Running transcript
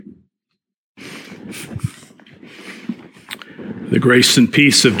The grace and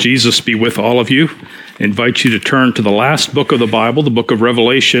peace of Jesus be with all of you. I invite you to turn to the last book of the Bible, the book of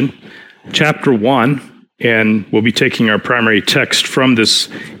Revelation, chapter 1, and we'll be taking our primary text from this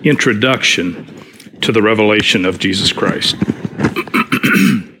introduction to the revelation of Jesus Christ.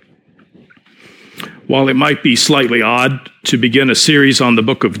 While it might be slightly odd to begin a series on the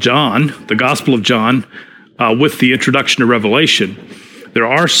book of John, the Gospel of John, with the introduction to Revelation, there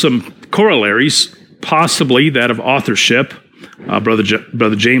are some corollaries, possibly that of authorship.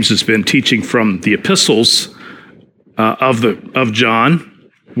 Brother James has been teaching from the epistles of John.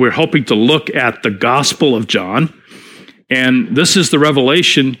 We're hoping to look at the Gospel of John, and this is the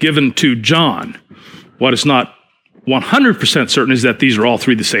revelation given to John. What is not 100% certain is that these are all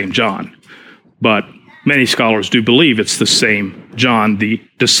three the same John, but many scholars do believe it's the same John, the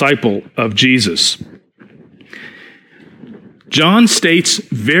disciple of Jesus. John states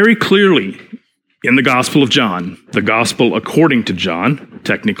very clearly in the Gospel of John, the Gospel according to John,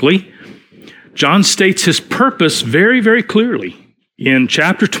 technically, John states his purpose very, very clearly. In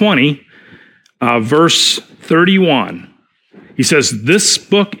chapter 20, verse 31, he says, "This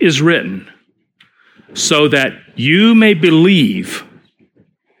book is written so that you may believe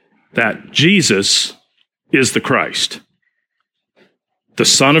that Jesus is the Christ, the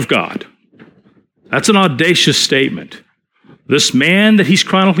Son of God." That's an audacious statement. This man that he's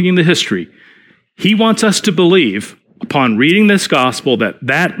chronicling the history, he wants us to believe, upon reading this gospel, that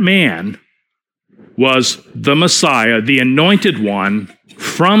that man was the Messiah, the anointed one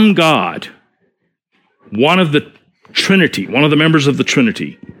from God, one of the Trinity, one of the members of the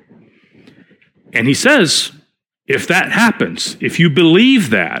Trinity. And he says, if that happens, if you believe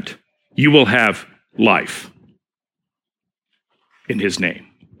that, you will have life in his name.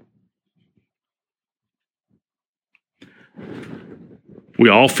 We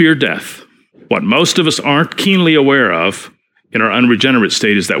all fear death. What most of us aren't keenly aware of in our unregenerate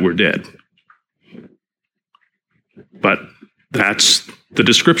state is that we're dead. But that's the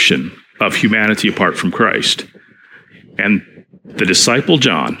description of humanity apart from Christ. And the disciple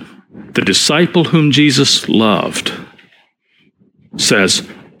John, the disciple whom Jesus loved, says,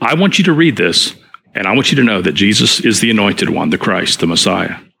 I want you to read this, and I want you to know that Jesus is the anointed one, the Christ, the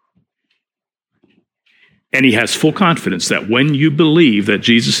Messiah. And he has full confidence that when you believe that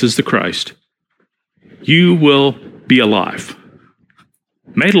Jesus is the Christ, you will be alive,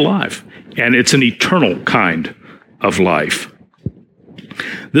 made alive, and it's an eternal kind of life.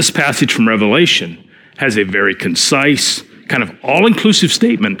 This passage from Revelation has a very concise, kind of all-inclusive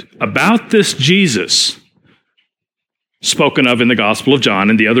statement about this Jesus spoken of in the Gospel of John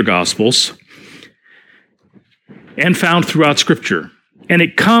and the other Gospels, and found throughout Scripture. And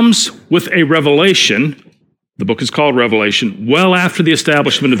it comes with a revelation. The book is called Revelation. Well after the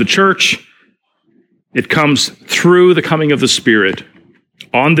establishment of the church, it comes through the coming of the Spirit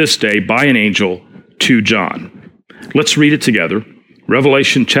on this day by an angel to John. Let's read it together.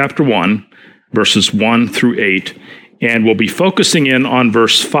 Revelation chapter 1, verses 1 through 8. And we'll be focusing in on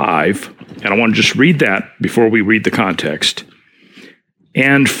verse 5. And I want to just read that before we read the context.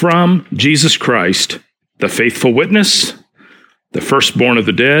 And from Jesus Christ, the faithful witness, the firstborn of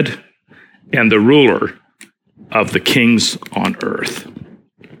the dead, and the ruler of the kings on earth.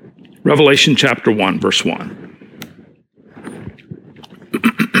 Revelation chapter 1, verse 1.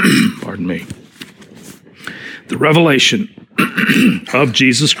 Pardon me. The revelation of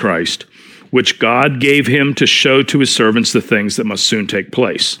Jesus Christ, which God gave him to show to his servants the things that must soon take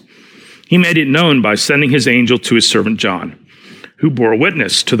place. He made it known by sending his angel to his servant John, who bore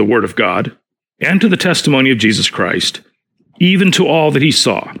witness to the word of God and to the testimony of Jesus Christ, even to all that he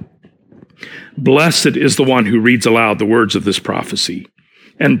saw. Blessed is the one who reads aloud the words of this prophecy,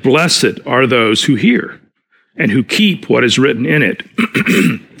 and blessed are those who hear and who keep what is written in it,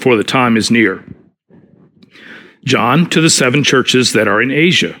 for the time is near. John, to the 7 churches that are in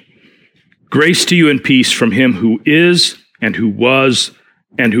Asia, grace to you and peace from him who is, and who was,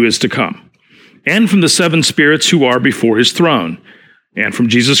 and who is to come, and from the 7 spirits who are before his throne, and from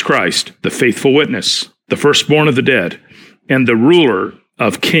Jesus Christ, the faithful witness, the firstborn of the dead, and the ruler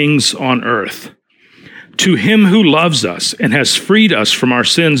of kings on earth. To him who loves us and has freed us from our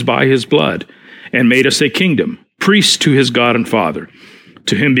sins by his blood, and made us a kingdom, priests to his God and Father.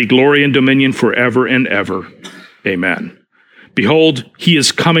 To him be glory and dominion forever and ever. Amen. Behold, he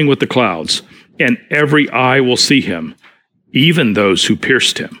is coming with the clouds, and every eye will see him, even those who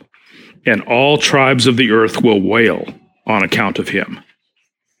pierced him. And all tribes of the earth will wail on account of him.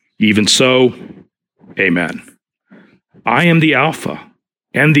 Even so, amen. I am the Alpha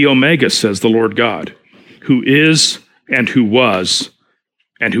and the Omega, says the Lord God, who is and who was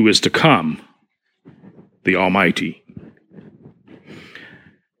and who is to come, the Almighty.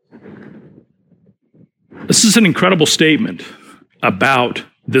 This is an incredible statement about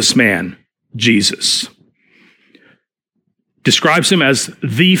this man, Jesus. Describes him as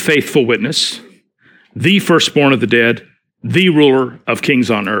the faithful witness, the firstborn of the dead, the ruler of kings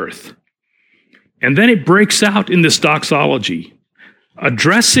on earth. And then it breaks out in this doxology,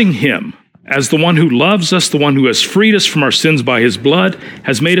 addressing him as the one who loves us, the one who has freed us from our sins by his blood,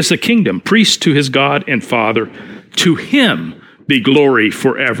 has made us a kingdom, priest to his God and Father. To him be glory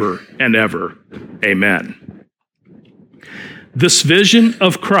forever and ever. Amen. This vision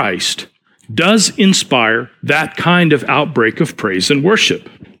of Christ does inspire that kind of outbreak of praise and worship.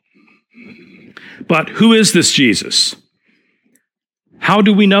 But who is this Jesus? How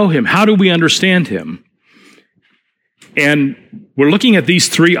do we know him? How do we understand him? And we're looking at these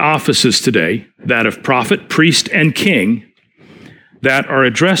three offices today, that of prophet, priest, and king, that are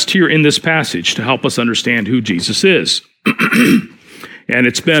addressed here in this passage to help us understand who Jesus is. And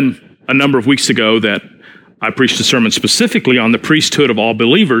it's been a number of weeks ago that I preached a sermon specifically on the priesthood of all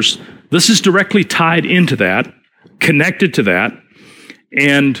believers. This is directly tied into that, connected to that,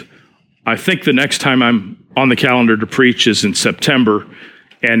 and I think the next time I'm on the calendar to preach is in September,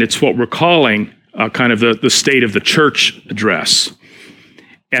 and it's what we're calling kind of the State of the Church address.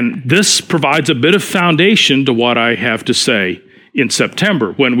 And this provides a bit of foundation to what I have to say in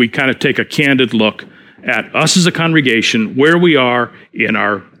September, when we kind of take a candid look at us as a congregation, where we are in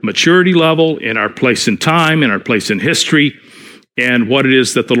our maturity level, in our place in time, in our place in history, and what it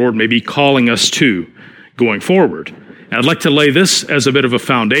is that the Lord may be calling us to going forward. And I'd like to lay this as a bit of a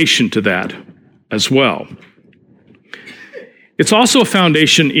foundation to that as well. It's also a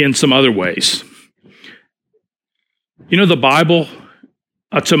foundation in some other ways. You know, the Bible,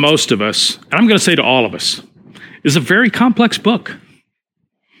 to most of us, and I'm going to say to all of us, is a very complex book.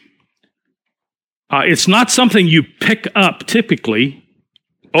 It's not something you pick up typically,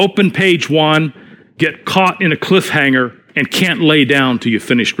 open page 1, get caught in a cliffhanger, and can't lay down till you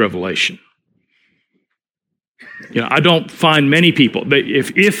finish Revelation. You know, I don't find many people,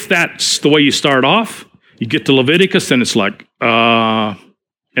 if that's the way you start off, you get to Leviticus and it's like, and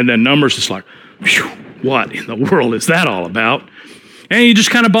then Numbers is like, whew, what in the world is that all about? And you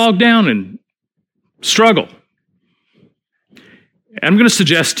just kind of bog down and struggle. And I'm going to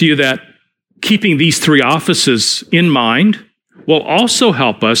suggest to you that keeping these three offices in mind will also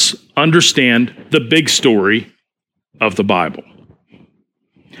help us understand the big story of the Bible.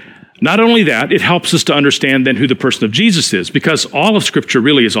 Not only that, it helps us to understand then who the person of Jesus is, because all of Scripture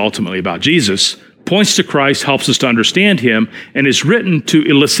really is ultimately about Jesus, points to Christ, helps us to understand him, and is written to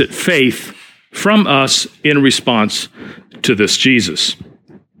elicit faith from us in response to this Jesus.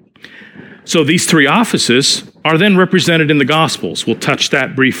 So these three offices are then represented in the Gospels. We'll touch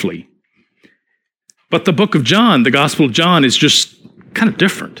that briefly. But the book of John, the Gospel of John, is just kind of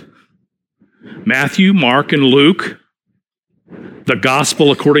different. Matthew, Mark, and Luke, the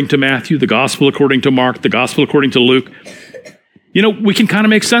Gospel according to Matthew, the Gospel according to Mark, the Gospel according to Luke, you know, we can kind of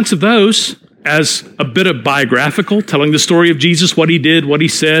make sense of those as a bit of biographical, telling the story of Jesus, what he did, what he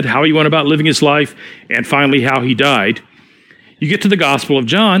said, how he went about living his life, and finally how he died. You get to the Gospel of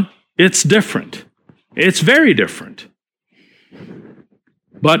John, it's different. It's very different.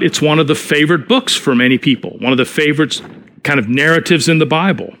 But it's one of the favorite books for many people, one of the favorite kind of narratives in the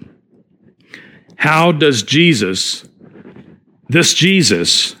Bible. How does Jesus, this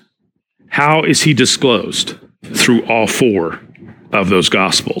Jesus, how is he disclosed through all four of those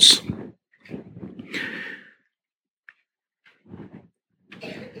Gospels?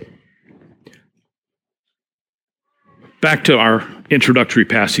 Back to our introductory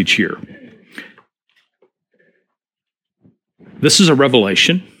passage here. This is a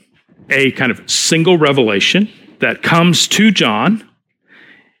revelation, a kind of single revelation that comes to John.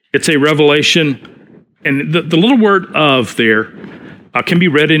 It's a revelation, and the little word "of" there can be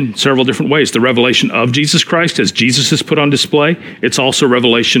read in several different ways. The revelation of Jesus Christ as Jesus is put on display. It's also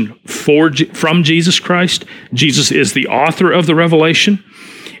revelation from Jesus Christ. Jesus is the author of the revelation.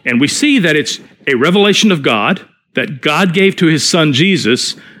 And we see that it's a revelation of God that God gave to his son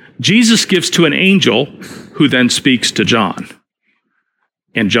Jesus. Jesus gives to an angel who then speaks to John.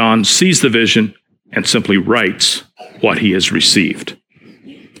 And John sees the vision and simply writes what he has received.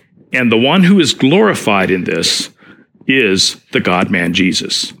 And the one who is glorified in this is the God-man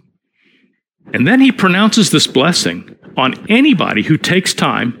Jesus. And then he pronounces this blessing on anybody who takes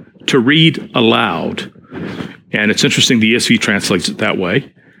time to read aloud. And it's interesting, the ESV translates it that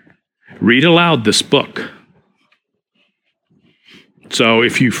way. Read aloud this book. So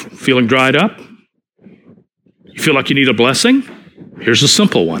if you're feeling dried up, you feel like you need a blessing, here's a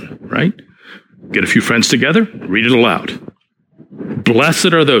simple one, right? Get a few friends together, read it aloud.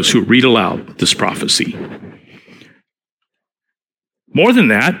 Blessed are those who read aloud this prophecy. More than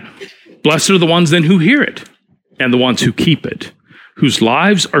that, blessed are the ones then who hear it and the ones who keep it, whose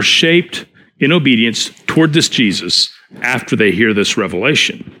lives are shaped in obedience toward this Jesus after they hear this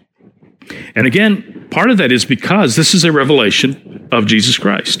revelation. And again, part of that is because this is a revelation of Jesus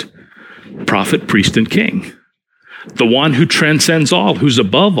Christ, prophet, priest, and king, the one who transcends all, who's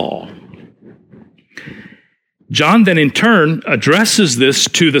above all. John then in turn addresses this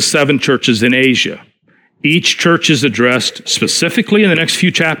to the 7 churches in Asia. Each church is addressed specifically in the next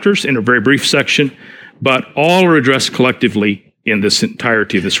few chapters in a very brief section, but all are addressed collectively in this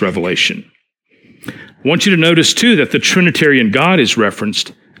entirety of this revelation. I want you to notice too that the Trinitarian God is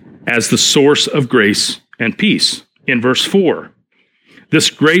referenced as the source of grace and peace in verse 4. This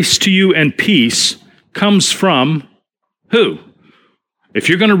grace to you and peace comes from who? If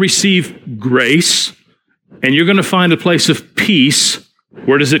you're going to receive grace and you're going to find a place of peace,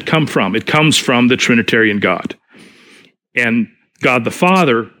 where does it come from? It comes from the Trinitarian God. And God the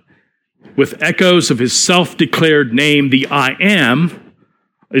Father, with echoes of his self-declared name, the I Am,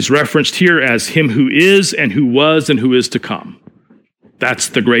 is referenced here as him who is and who was and who is to come. That's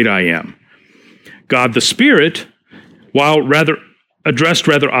the great I Am. God the Spirit, while addressed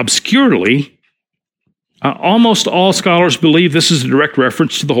rather obscurely, almost all scholars believe this is a direct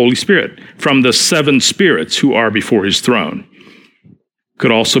reference to the Holy Spirit from the 7 spirits who are before his throne.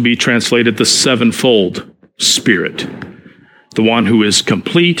 Could also be translated the sevenfold Spirit, the one who is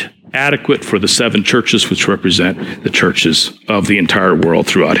complete, adequate for the 7 churches which represent the churches of the entire world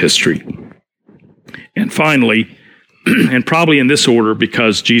throughout history. And finally, and probably in this order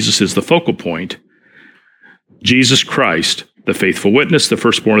because Jesus is the focal point, Jesus Christ, the faithful witness, the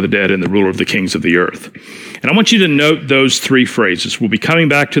firstborn of the dead, and the ruler of the kings of the earth. And I want you to note those 3 phrases. We'll be coming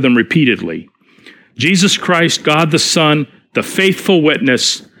back to them repeatedly. Jesus Christ, God the Son, the faithful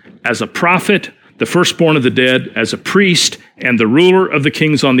witness, as a prophet, the firstborn of the dead as a priest, and the ruler of the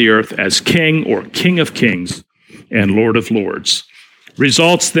kings on the earth as king or king of kings and lord of lords.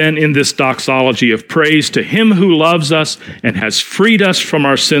 Results then in this doxology of praise to him who loves us and has freed us from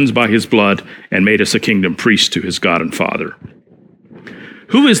our sins by his blood and made us a kingdom priest to his God and Father.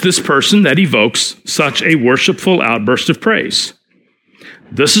 Who is this person that evokes such a worshipful outburst of praise?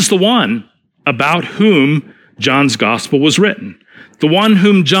 This is the one about whom John's gospel was written, the one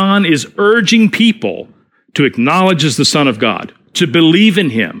whom John is urging people to acknowledge as the Son of God, to believe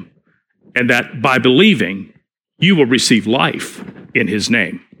in him, and that by believing, you will receive life in his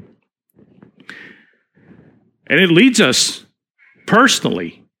name. And it leads us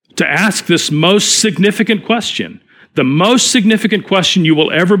personally to ask this most significant question. The most significant question you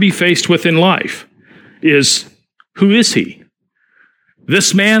will ever be faced with in life is, who is he?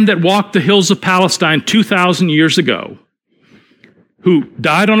 This man that walked the hills of Palestine 2,000 years ago, who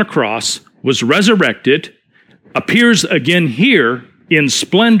died on a cross, was resurrected, appears again here in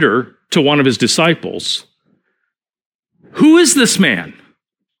splendor to one of his disciples. Who is this man?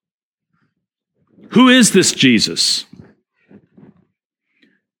 Who is this Jesus?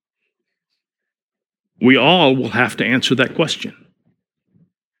 We all will have to answer that question.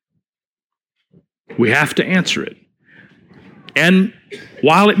 We have to answer it. And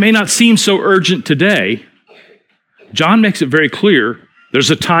while it may not seem so urgent today, John makes it very clear there's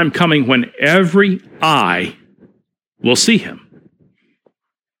a time coming when every eye will see him.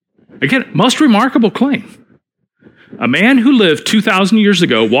 Again, most remarkable claim. A man who lived 2,000 years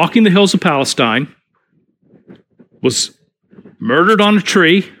ago, walking the hills of Palestine, was murdered on a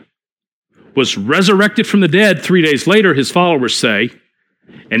tree, was resurrected from the dead 3 days later, his followers say,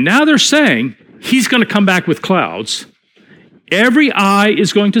 and now they're saying he's going to come back with clouds. Every eye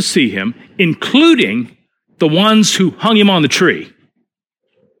is going to see him, including the ones who hung him on the tree.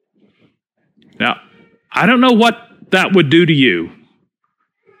 Now, I don't know what that would do to you,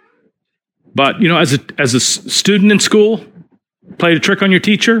 but, as a student in school, played a trick on your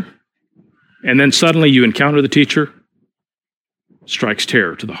teacher, and then suddenly you encounter the teacher, strikes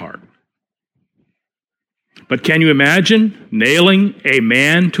terror to the heart. But can you imagine nailing a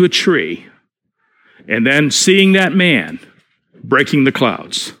man to a tree and then seeing that man breaking the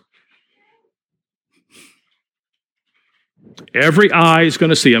clouds? Every eye is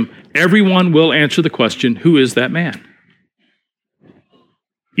going to see him. Everyone will answer the question, who is that man?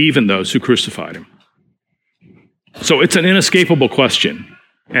 Even those who crucified him. So it's an inescapable question,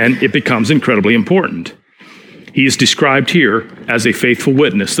 and it becomes incredibly important. He is described here as a faithful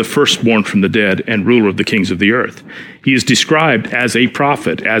witness, the firstborn from the dead and ruler of the kings of the earth. He is described as a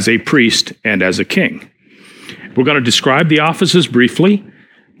prophet, as a priest, and as a king. We're going to describe the offices briefly.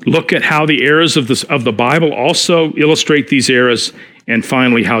 look at how the eras of the Bible also illustrate these eras, and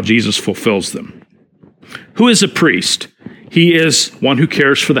finally how Jesus fulfills them. Who is a priest? He is one who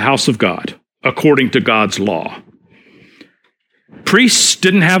cares for the house of God, according to God's law. Priests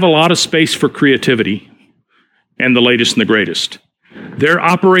didn't have a lot of space for creativity and the latest and the greatest. Their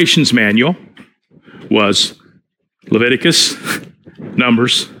operations manual was Leviticus,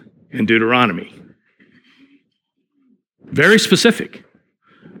 Numbers, and Deuteronomy. Very specific.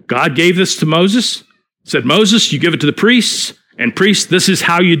 God gave this to Moses, said, Moses, you give it to the priests, and priests, this is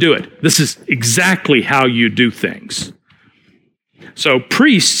how you do it. This is exactly how you do things. So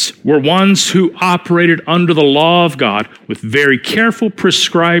priests were ones who operated under the law of God with very careful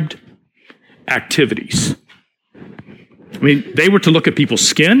prescribed activities. I mean, they were to look at people's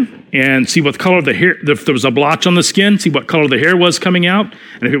skin and see what color the hair, if there was a blotch on the skin, see what color the hair was coming out.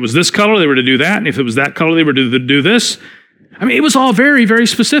 And if it was this color, they were to do that. And if it was that color, they were to do this. I mean, it was all very, very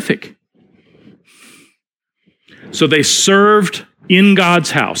specific. So they served in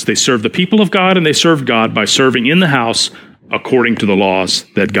God's house. They served the people of God, and they served God by serving in the house according to the laws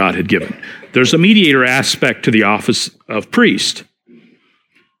that God had given. There's a mediator aspect to the office of priest.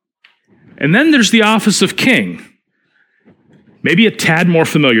 And then there's the office of king. Maybe a tad more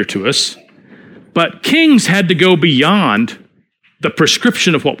familiar to us, but kings had to go beyond the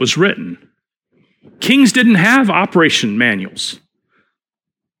prescription of what was written. Kings didn't have operation manuals.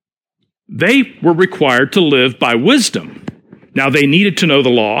 They were required to live by wisdom. Now, they needed to know the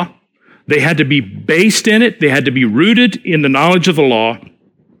law. They had to be based in it. They had to be rooted in the knowledge of the law.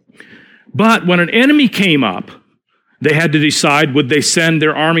 But when an enemy came up, they had to decide, would they send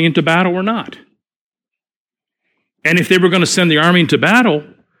their army into battle or not? And if they were going to send the army into battle,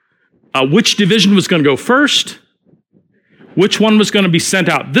 which division was going to go first? Which one was going to be sent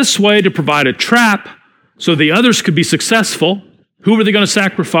out this way to provide a trap so the others could be successful? Who were they going to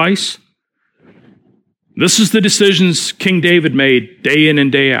sacrifice? This is the decisions King David made day in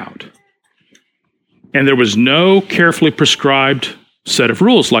and day out. And there was no carefully prescribed set of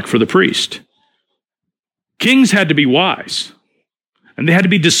rules like for the priest. Kings had to be wise, and they had to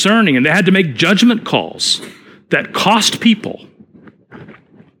be discerning, and they had to make judgment calls that cost people.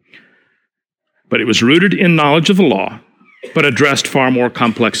 But it was rooted in knowledge of the law, but addressed far more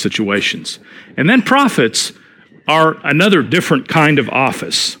complex situations. And then prophets are another different kind of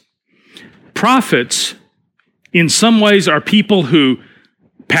office. Prophets, in some ways, are people who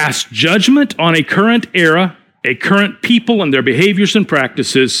pass judgment on a current era, a current people and their behaviors and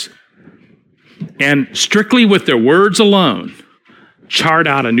practices, and strictly with their words alone, chart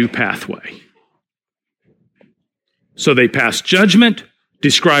out a new pathway. So they pass judgment,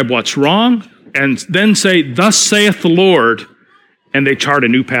 describe what's wrong, and then say, thus saith the Lord, and they chart a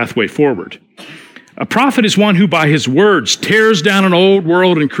new pathway forward. A prophet is one who by his words tears down an old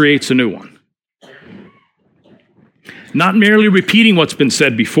world and creates a new one. Not merely repeating what's been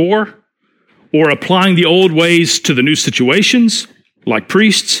said before, or applying the old ways to the new situations, like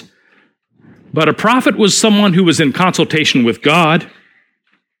priests, but a prophet was someone who was in consultation with God,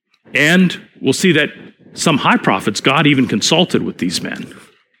 and we'll see that some high prophets, God even consulted with these men,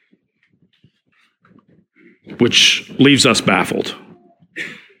 which leaves us baffled.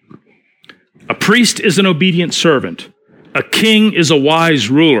 A priest is an obedient servant. A king is a wise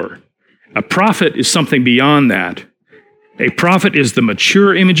ruler. A prophet is something beyond that. A prophet is the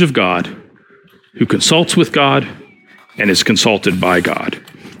mature image of God who consults with God and is consulted by God.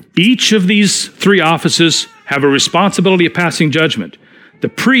 Each of these three offices have a responsibility of passing judgment. The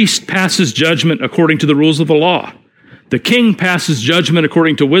priest passes judgment according to the rules of the law. The king passes judgment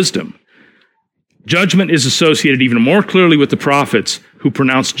according to wisdom. Judgment is associated even more clearly with the prophets who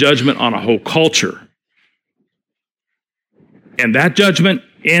pronounce judgment on a whole culture. And that judgment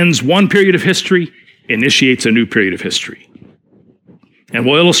ends one period of history, initiates a new period of history. And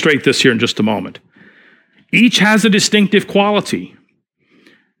we'll illustrate this here in just a moment. Each has a distinctive quality.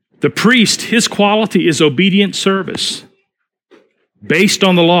 The priest, his quality is obedient service based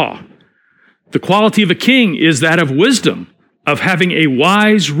on the law. The quality of a king is that of wisdom, of having a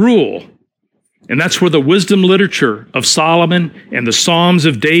wise rule. And that's where the wisdom literature of Solomon and the Psalms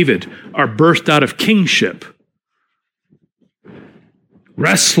of David are birthed out of kingship.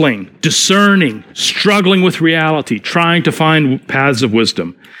 Wrestling, discerning, struggling with reality, trying to find paths of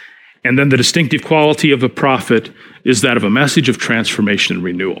wisdom. And then the distinctive quality of a prophet is that of a message of transformation and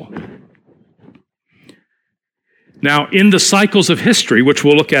renewal. Now, in the cycles of history, which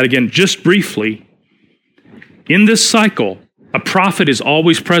we'll look at again just briefly, in this cycle, a prophet is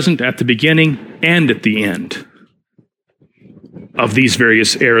always present at the beginning and at the end of these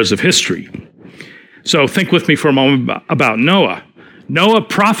various eras of history. So think with me for a moment about Noah. Noah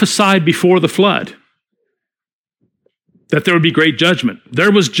prophesied before the flood that there would be great judgment.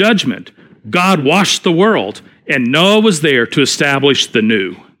 There was judgment. God washed the world, and Noah was there to establish the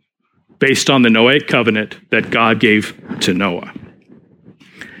new, based on the Noahic covenant that God gave to Noah.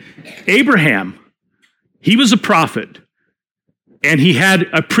 Abraham, he was a prophet, and he had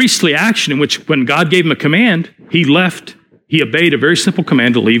a priestly action in which when God gave him a command, he obeyed a very simple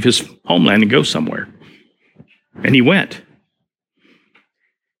command to leave his homeland and go somewhere. And he went.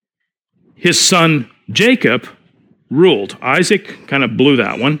 His son Jacob ruled. Isaac kind of blew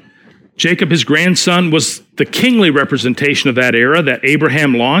that one. Jacob, his grandson, was the kingly representation of that era that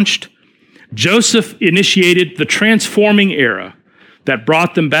Abraham launched. Joseph initiated the transforming era that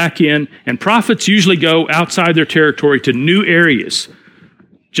brought them back in, and prophets usually go outside their territory to new areas.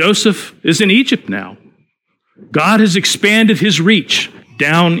 Joseph is in Egypt now. God has expanded his reach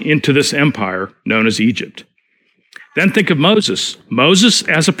down into this empire known as Egypt. Then think of Moses. Moses,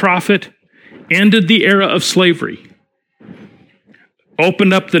 as a prophet, ended the era of slavery,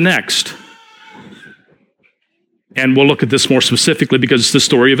 opened up the next. And we'll look at this more specifically because it's the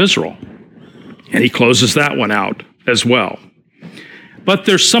story of Israel. And he closes that one out as well. But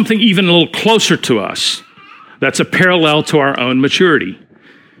there's something even a little closer to us that's a parallel to our own maturity.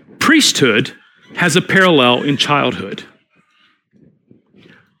 Priesthood has a parallel in childhood.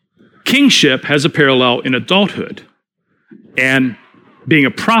 Kingship has a parallel in adulthood. And being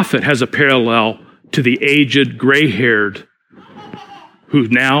a prophet has a parallel to the aged, gray-haired who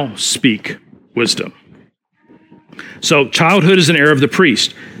now speak wisdom. So childhood is an era of the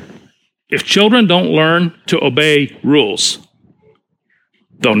priest. If children don't learn to obey rules,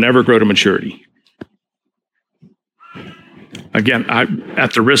 they'll never grow to maturity. Again,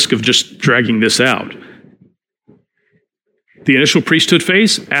 at the risk of just dragging this out, the initial priesthood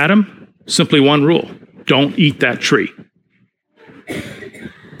phase, Adam, simply one rule: don't eat that tree.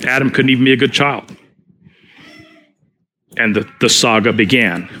 Adam couldn't even be a good child. And the saga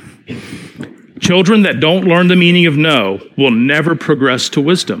began. Children that don't learn the meaning of no will never progress to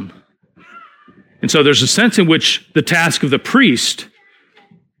wisdom. And so there's a sense in which the task of the priest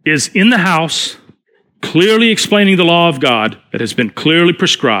is in the house, clearly explaining the law of God that has been clearly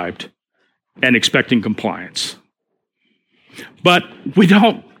prescribed and expecting compliance. But we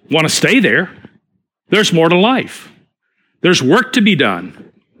don't want to stay there. There's more to life. There's work to be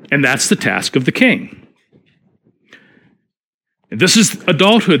done, and that's the task of the king. This is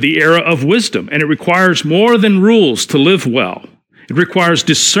adulthood, the era of wisdom, and it requires more than rules to live well. It requires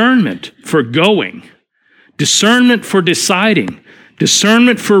discernment for going, discernment for deciding,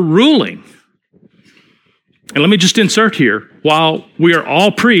 discernment for ruling. And let me just insert here, while we are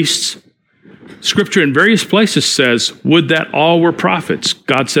all priests, Scripture in various places says, would that all were prophets.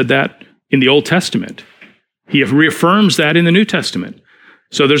 God said that in the Old Testament. He reaffirms that in the New Testament.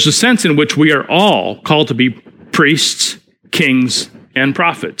 So there's a sense in which we are all called to be priests, kings, and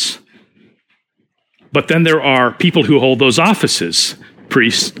prophets. But then there are people who hold those offices,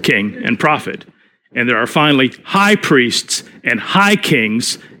 priest, king, and prophet. And there are finally high priests and high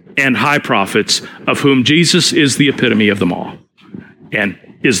kings and high prophets, of whom Jesus is the epitome of them all and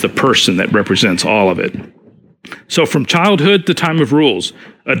is the person that represents all of it. So from childhood, the time of rules,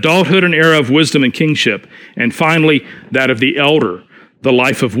 adulthood, an era of wisdom and kingship, and finally that of the elder, the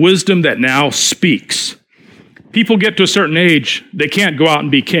life of wisdom that now speaks. People get to a certain age, they can't go out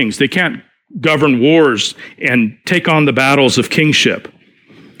and be kings. They can't govern wars and take on the battles of kingship.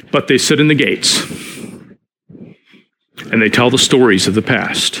 But they sit in the gates and they tell the stories of the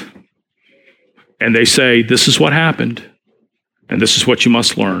past. And they say, this is what happened, and this is what you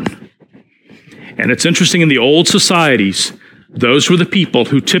must learn. And it's interesting, in the old societies, those were the people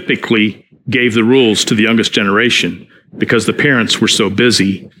who typically gave the rules to the youngest generation because the parents were so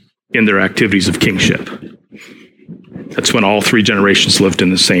busy in their activities of kingship. That's when all three generations lived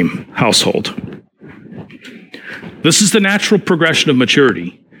in the same household. This is the natural progression of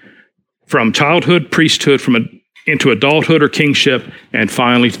maturity, from childhood, priesthood, into adulthood or kingship, and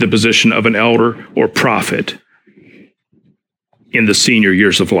finally to the position of an elder or prophet in the senior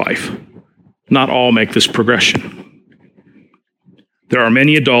years of life. Not all make this progression. There are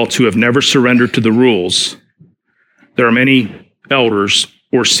many adults who have never surrendered to the rules. There are many elders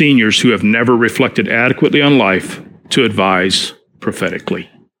or seniors who have never reflected adequately on life to advise prophetically.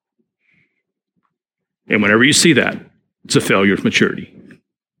 And whenever you see that, it's a failure of maturity.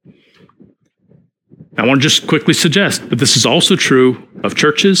 I want to just quickly suggest that this is also true of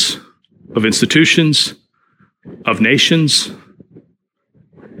churches, of institutions, of nations.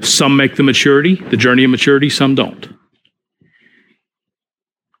 Some make the journey of maturity, some don't.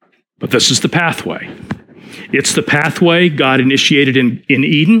 But this is the pathway. It's the pathway God initiated in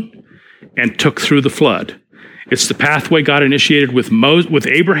Eden and took through the flood. It's the pathway God initiated with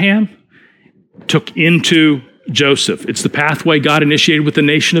Abraham, took into Joseph. It's the pathway God initiated with the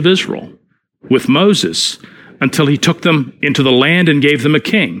nation of Israel, with Moses, until he took them into the land and gave them a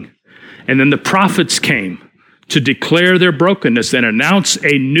king. And then the prophets came to declare their brokenness and announce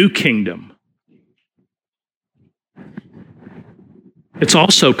a new kingdom. It's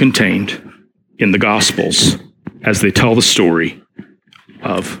also contained in the Gospels as they tell the story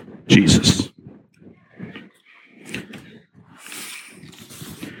of Jesus.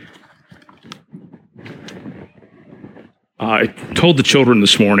 I told the children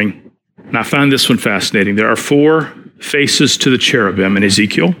this morning, and I found this one fascinating. There are 4 faces to the cherubim in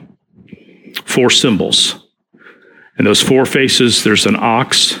Ezekiel, 4 symbols. And those 4 faces, there's an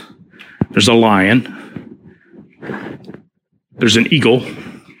ox, there's a lion, there's an eagle,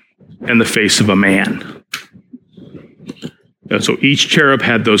 and the face of a man. And so each cherub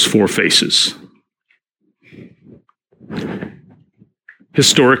had those 4 faces.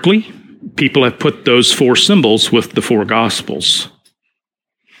 Historically, people have put those 4 symbols with the 4 Gospels.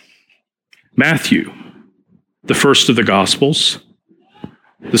 Matthew, the first of the Gospels,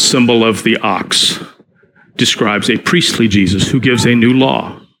 the symbol of the ox, describes a priestly Jesus who gives a new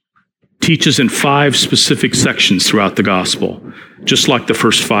law, teaches in 5 specific sections throughout the Gospel, just like the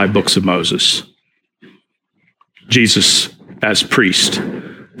first 5 books of Moses. Jesus as priest.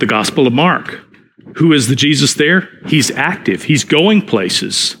 The Gospel of Mark. Who is the Jesus there? He's active. He's going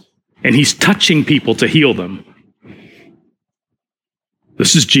places. And he's touching people to heal them.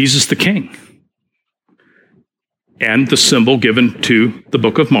 This is Jesus the King. And the symbol given to the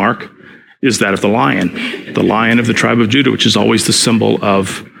book of Mark is that of the lion of the tribe of Judah, which is always the symbol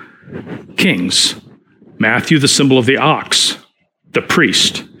of kings. Matthew, the symbol of the ox, the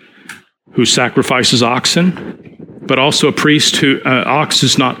priest who sacrifices oxen, but also a priest who, ox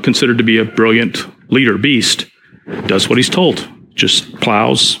is not considered to be a brilliant leader beast, does what he's told, just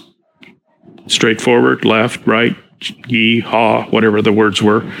plows, straightforward, left, right, ye, haw, whatever the words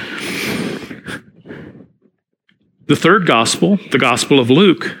were. The third gospel, the Gospel of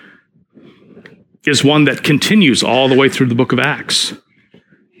Luke, is one that continues all the way through the book of Acts.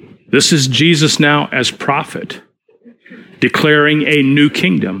 This is Jesus now as prophet, declaring a new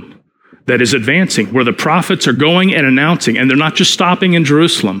kingdom that is advancing, where the prophets are going and announcing, and they're not just stopping in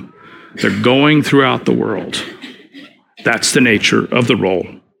Jerusalem, they're going throughout the world. That's the nature of the role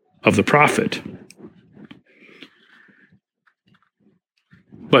of the prophet.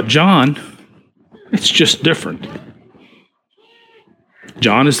 But John, it's just different.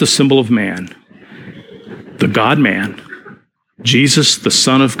 John is the symbol of man, the God-man, Jesus, the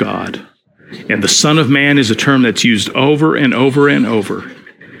Son of God. And the Son of Man is a term that's used over and over and over.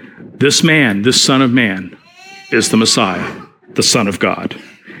 This man, this Son of Man, is the Messiah, the Son of God.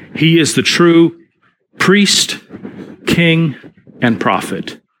 He is the true priest, king, and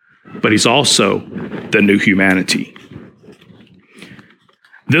prophet, but he's also the new humanity.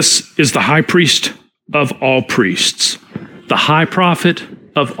 This is the high priest of all priests, the high prophet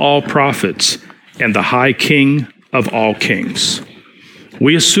of all prophets, and the high king of all kings.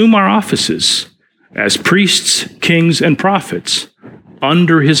 We assume our offices as priests, kings, and prophets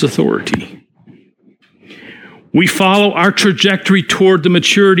under his authority. We follow our trajectory toward the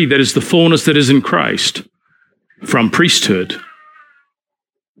maturity that is the fullness that is in Christ, from priesthood,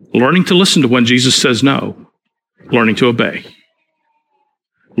 learning to listen to when Jesus says no, learning to obey,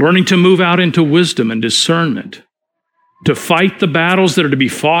 learning to move out into wisdom and discernment, to fight the battles that are to be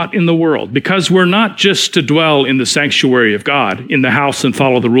fought in the world, because we're not just to dwell in the sanctuary of God, in the house, and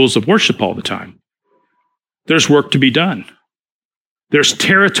follow the rules of worship all the time. There's work to be done. There's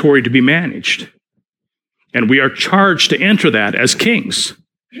territory to be managed. And we are charged to enter that as kings.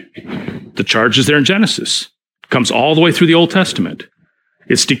 The charge is there in Genesis. It comes all the way through the Old Testament.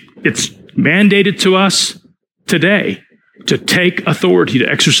 It's mandated to us today to take authority, to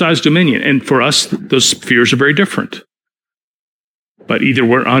exercise dominion. And for us, those spheres are very different. But either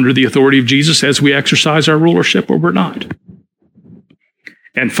we're under the authority of Jesus as we exercise our rulership, or we're not.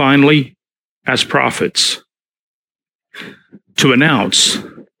 And finally, as prophets, to announce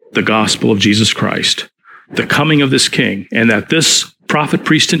the gospel of Jesus Christ, the coming of this king, and that this prophet,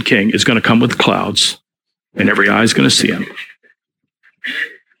 priest, and king is going to come with clouds, and every eye is going to see him.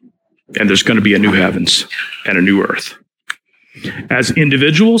 And there's going to be a new heavens and a new earth. As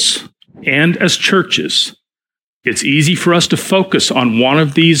individuals and as churches, it's easy for us to focus on one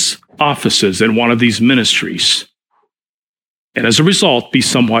of these offices and one of these ministries, and as a result, be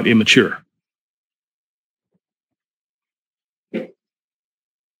somewhat immature.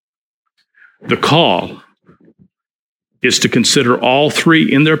 The call is to consider all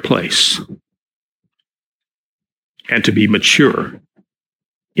three in their place and to be mature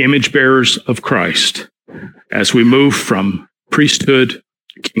image bearers of Christ as we move from priesthood,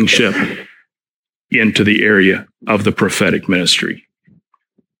 kingship, into the area of the prophetic ministry.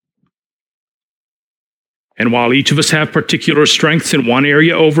 And while each of us have particular strengths in one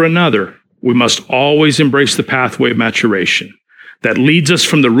area over another, we must always embrace the pathway of maturation that leads us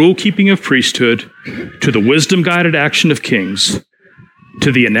from the rule-keeping of priesthood to the wisdom-guided action of kings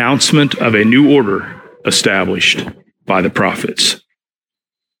to the announcement of a new order established by the prophets.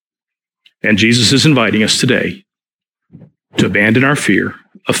 And Jesus is inviting us today to abandon our fear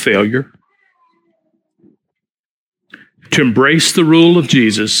of failure, to embrace the rule of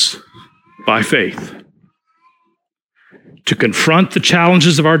Jesus by faith, to confront the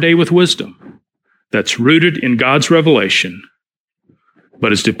challenges of our day with wisdom that's rooted in God's revelation,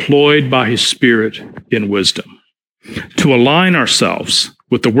 but is deployed by his Spirit in wisdom, to align ourselves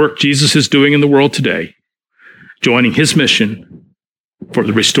with the work Jesus is doing in the world today, joining his mission for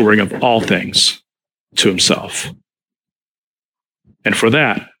the restoring of all things to himself. And for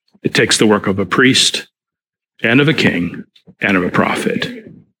that, it takes the work of a priest and of a king and of a prophet.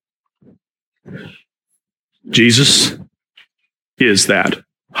 Jesus is that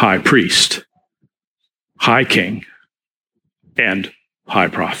high priest, high king, and high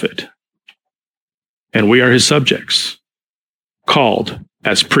prophet. And we are his subjects, called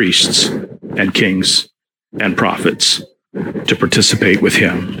as priests and kings and prophets to participate with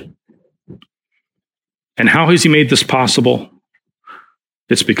him. And how has he made this possible?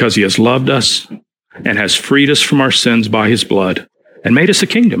 It's because he has loved us and has freed us from our sins by his blood and made us a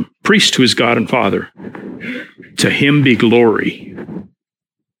kingdom, priest to his God and Father. To him be glory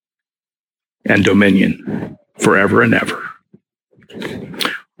and dominion forever and ever.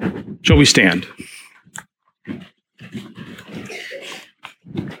 Shall we stand?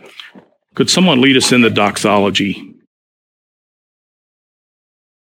 Could someone lead us in the doxology?